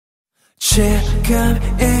지금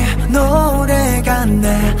이 노래가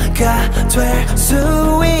내가 될 수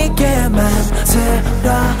있게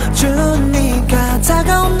만들어주니까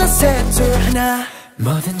다가온 나 새투나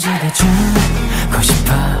뭐든지 다 주고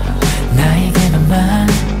싶어 나에게 너만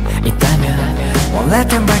있다면 Won't let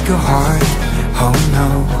them break your heart, oh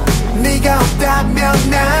no 네가 없다면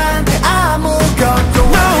난 아무것도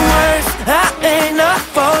No words, I ain't enough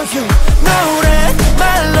for you 노래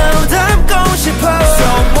말로 담고 싶어 So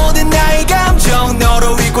모든 나의 감정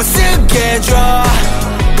너로 읽고 쓰게 해줘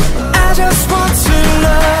I just want to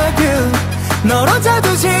love you 너로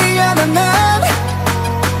다두지 않아 난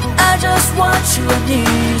I just want you, I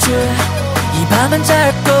need you 이 밤은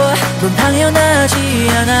짧고 넌 당연하지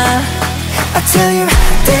않아 I tell you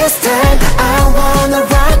this time I wanna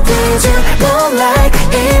rock with you Moonlight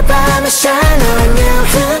이 밤에 shine on you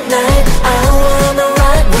Tonight I wanna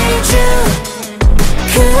rock with you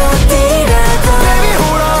그 어디라도 Baby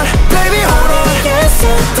hold on, baby hold on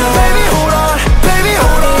Baby hold on, baby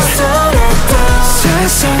hold on 어디서라도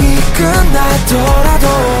세상이 끝나더라도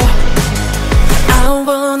I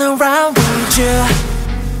wanna rock with you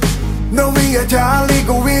너 위에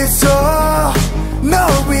달리고 있어 너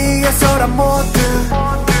위해서란 모든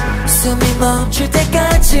숨이 멈출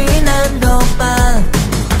때까지 난 너만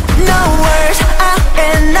No words are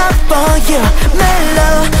enough for you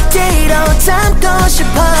멜로디로 담고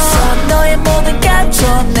싶어 너의 모든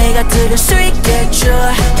감정 내가 들을 수 있게 해줘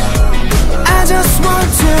I just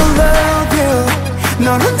want to love you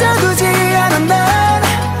널 혼자 두지 않아 난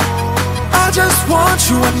I just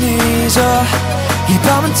want you I need you 이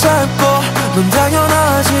밤은 짧고 넌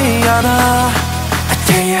당연하지 않아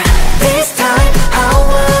Yeah, this time I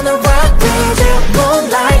wanna rock with you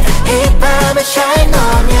Moonlight 이 밤에 shine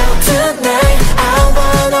on you Tonight I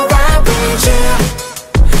wanna rock with you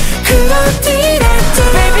그 어디라도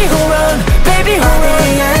Baby hold on, baby hold on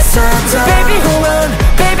어디에서도 Baby hold on,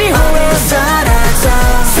 baby hold on 어디서라도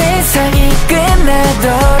세상이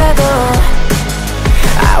끝나더라도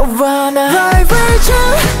I wanna ride with you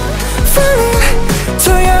Falling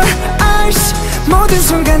to your eyes 모든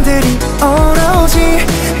순간들이 오로지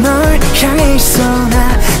널 향해 있어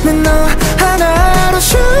나는 너 하나로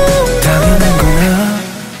춤 당연한 거야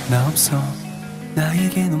나 없어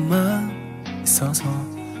나에게 너만 있어서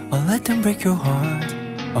I'll let them break your heart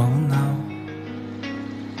Oh no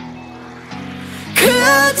그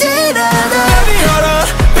어디라도 Baby hold on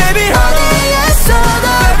Baby hold on 어디에서도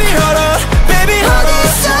Baby hold on Baby hold on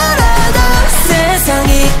어디서라도 세상이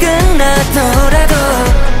끝나더라도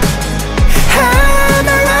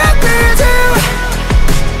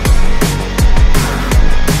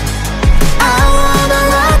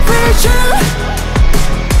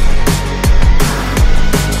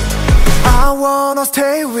I wanna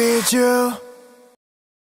stay with you.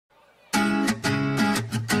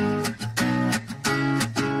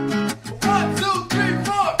 One, two, three,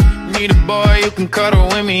 four. Need a boy who can cuddle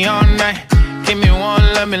with me all night. Give me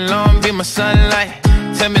one, love me long, be my sunlight.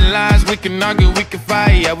 Tell me lies, we can argue, we can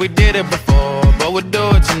fight. Yeah, we did it before, but we'll do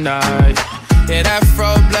it tonight. Yeah, that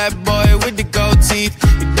fro black boy with the gold teeth.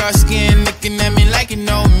 Your dark skin looking at me like you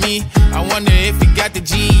know me. I wonder if you got the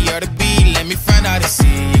G or the B. Let me find out and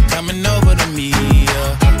see you coming over to me.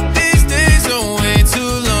 Yeah. These days are way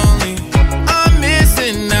too lonely. I'm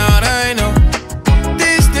missing out, I know.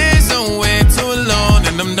 These days are way too alone,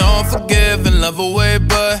 and I'm not forgiving, love away,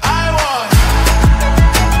 but I want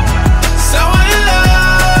someone to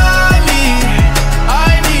love me.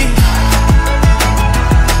 I need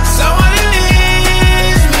someone who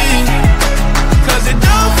needs me. 'Cause it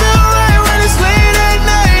don't feel right when it's late at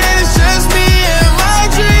night and it's just me and my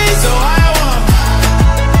dreams. So I want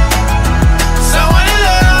someone to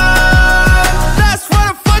love. That's what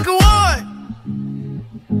I fucking want.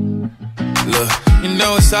 Look, you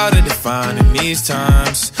know it's hard to define in these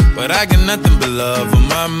times, but I got nothing but love on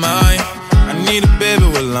my mind. I need a baby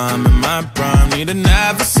while I'm in my prime. Need an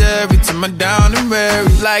adversary to my down and weary.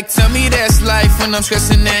 Like, tell me that's life when I'm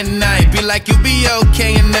stressing at night. Be like, you'll be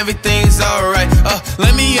okay and everything's alright.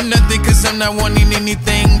 Let me in nothing 'cause I'm not wanting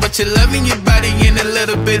anything but your love in your body and a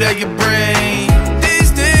little bit of your brain.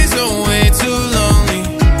 These days are way too lonely.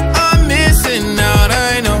 I'm missing out,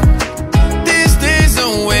 I know. These days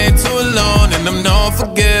are way too alone, and I'm not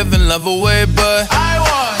forgiving, love away, but I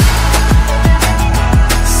want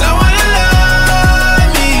someone to love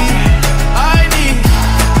me. I need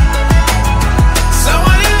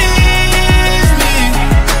someone who needs me.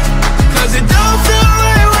 'Cause it don't feel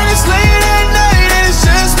right when it's late at night and it's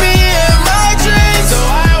just me and my dreams. So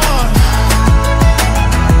I want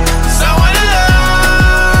someone to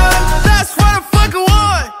love. That's what I fucking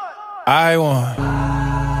want. I want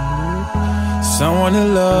someone to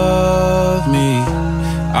love. love me.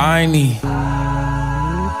 I need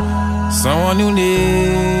someone who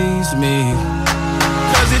needs me.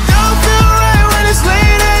 'Cause it don't feel right when it's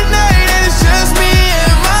late at night and it's just me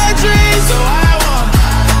and my dreams. So I want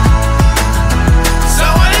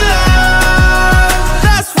someone to love.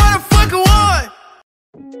 That's what I fucking want.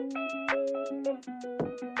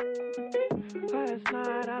 Last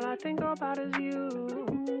night all I think about is you.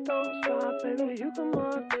 Don't stop, baby, you can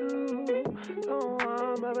walk too. Don't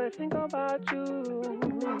want, baby, think about you.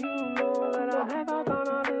 You know that I'm never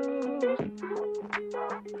gonna lose.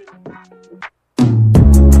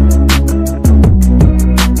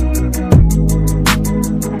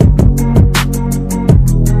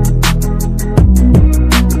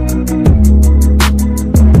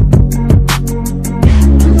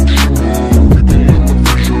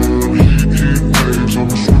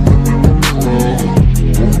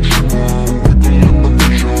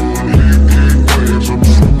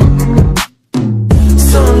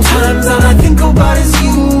 Sometimes all I think about is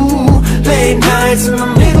you. Late nights in the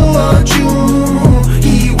middle of June.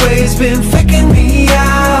 Heat waves been faking me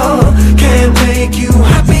out. Can't make you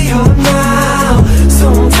happier now.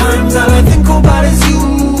 Sometimes all I think about is you.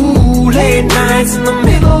 Late nights in the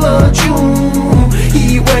middle of June.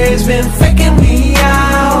 Heat waves been faking me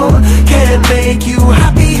out. Can't make you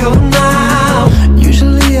happier now.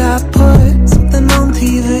 Usually I put something on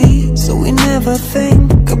TV, so we never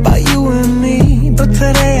think about you and me. But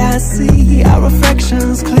today I see our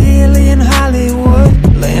reflections clearly in Hollywood,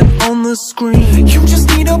 laying on the screen. You just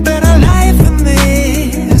need a better life than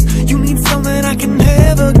this. You need something I can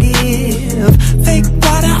never give. Fake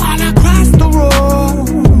water all across the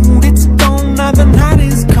road. It's gone now, the night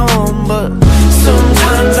is come. But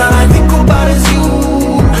sometimes all I think about is you.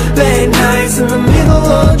 Late nights in the middle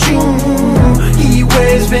of June. Heat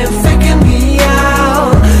waves been faking me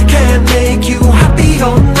out. Can't make you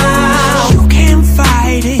happier now. You can't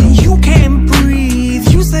fight it, you can't breathe.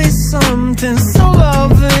 You say something so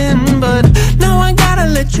loving, but now I gotta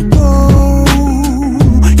let you go.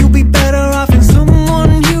 You'll be better off in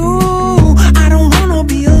someone new. I don't wanna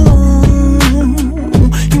be alone.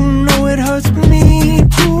 You know it hurts me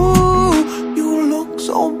too. You look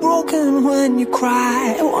so broken when you cry.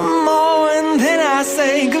 One more and then I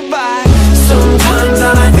say goodbye. Sometimes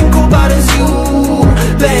all I think about is you.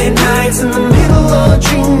 Late nights in the middle of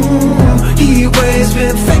June. Heat waves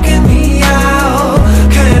been faking me out.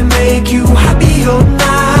 Can't make you happier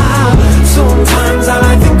now. Sometimes all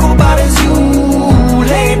I think about is you.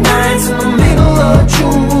 Late nights in the middle of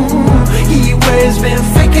June. Heat waves been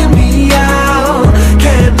faking me out.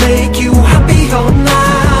 Can't make you happier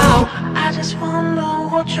now. I just wonder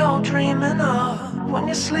what you're dreaming of when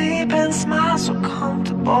you sleep and smile so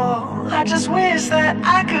comfortable. I just wish that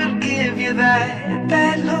I could give you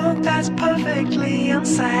that look that's perfectly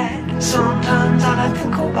unsaid. Sometimes all I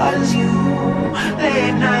think about is you.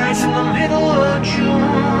 Late nights in the middle of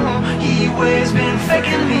June. Heat waves been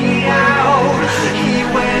faking me out. Heat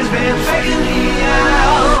waves been faking me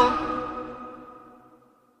out.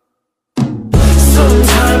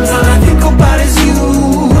 Sometimes all I think about is you.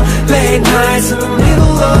 Late nights in the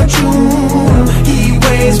middle of June. Heat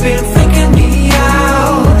waves been faking me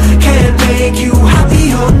out. Can't make you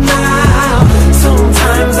happier now.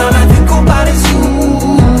 Sometimes all I think about is you.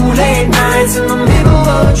 Late nights in the middle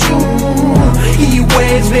of June. Heat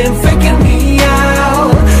waves been faking me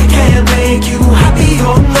out. Can't make you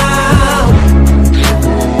happier now.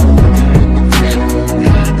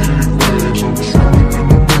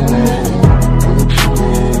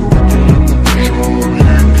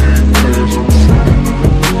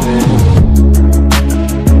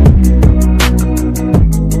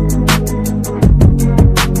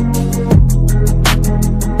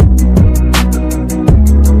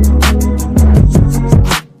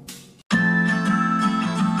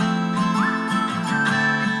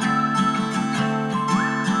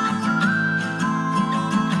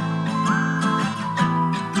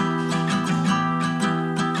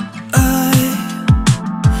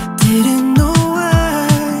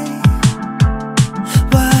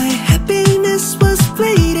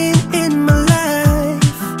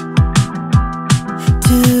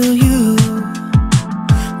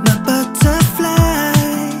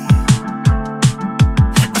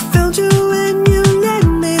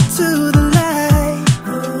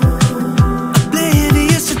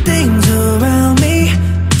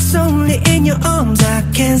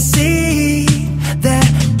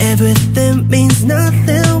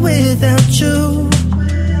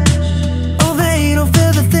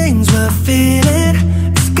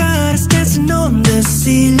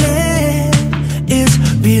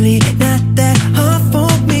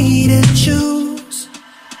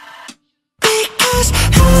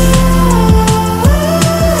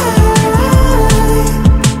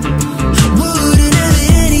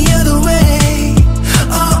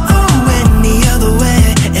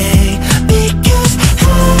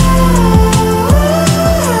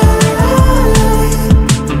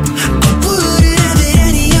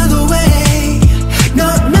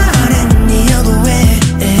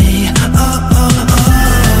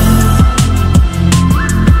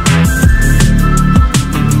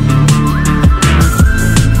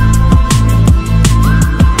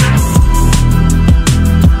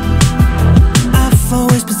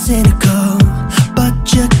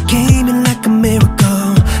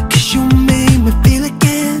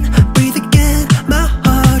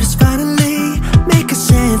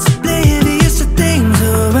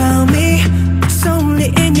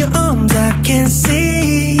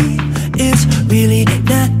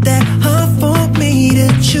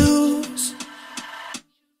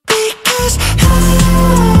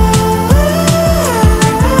 Because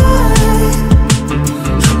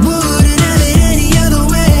wouldn't have it any other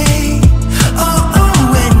way. Oh,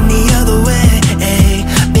 oh, any other way.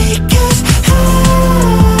 Because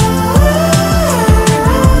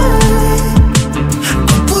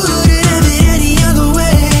wouldn't have it any other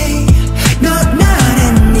way. Not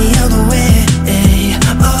any other way.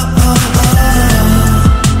 Oh, oh, oh.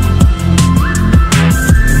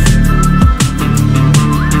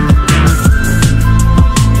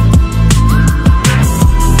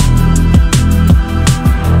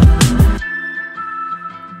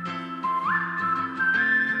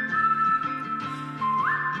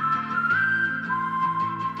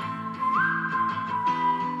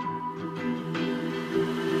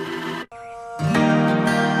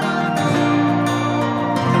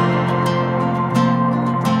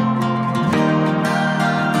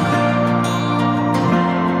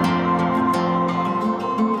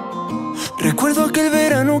 Recuerdo aquel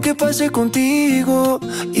verano que pasé contigo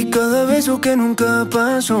y cada beso que nunca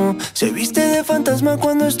pasó se viste de fantasma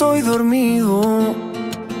cuando estoy dormido.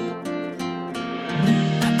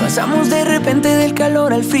 Pasamos de repente del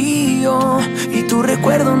calor al frío y tu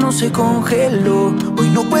recuerdo no se congeló. Hoy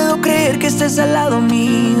no puedo creer que estés al lado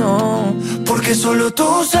mío, porque solo tú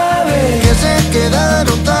sabes Que se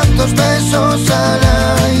quedaron tantos besos al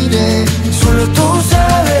aire. solo tú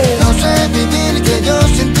sabes. No sé vivir, que yo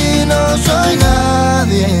sin ti no soy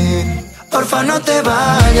nadie. Porfa, no te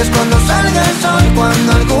vayas cuando salga el sol,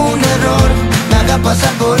 cuando algún error me haga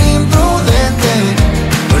pasar por imprudente.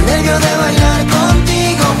 Los nervios de bailar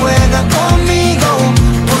contigo juegan conmigo.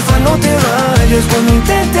 Porfa, no te vayas cuando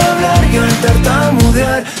intente hablar y al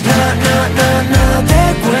tartamudear nada te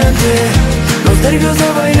cuente. Los nervios de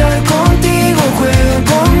bailar contigo juegan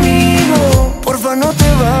conmigo. Porfa, no te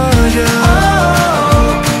vayas.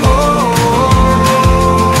 Oh, oh, oh,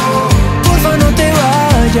 oh. Porfa, no te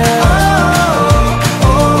vayas.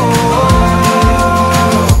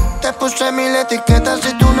 Te puse mil etiquetas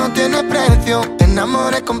y tú no tienes precio. Te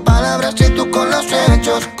enamoré con palabras y tú con los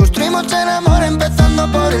hechos. Construimos el amor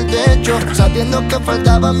empezando por el techo, sabiendo que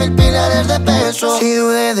faltaban 1000 pilares de peso. Si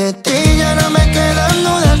dudé de ti ya no me quedan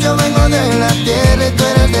dudas. Yo vengo de la tierra y tú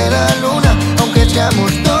eres de la luna. Aunque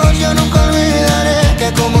seamos dos, yo nunca olvidaré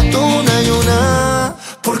que como tú no hay una.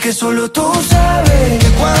 Porque solo tú sabes Que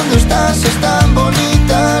cuando estás es tan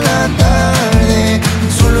bonita la tarde.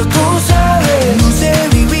 solo tú sabes. No sé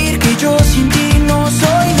vivir, que yo sin ti no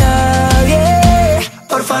soy nadie.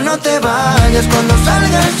 Porfa, no te vayas cuando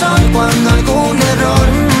salga el sol, cuando algún error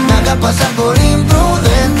me haga pasar por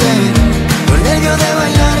imprudente. Los nervios de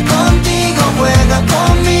bailar contigo juegan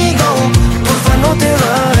conmigo. Porfa, no te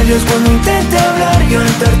vayas cuando intente hablar y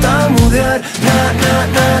al tartamudear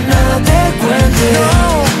nada te cuente.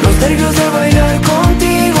 Los nervios de bailar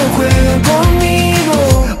contigo juegan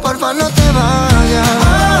conmigo. Porfa, no te vayas.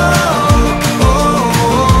 Oh,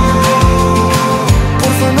 oh, oh.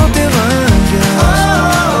 Porfa, no te vayas.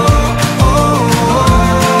 Oh,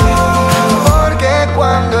 oh, oh. Porque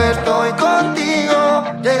cuando estoy contigo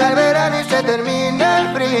llega el verano y se termina el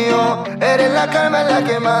frío. Eres la calma en la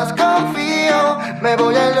que más confío. Me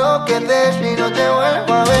voy a enloquecer si no te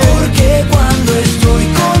vuelvo a ver. Porque cuando estoy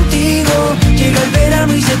contigo llega el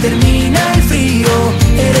verano y se termina el frío.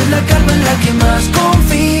 Eres la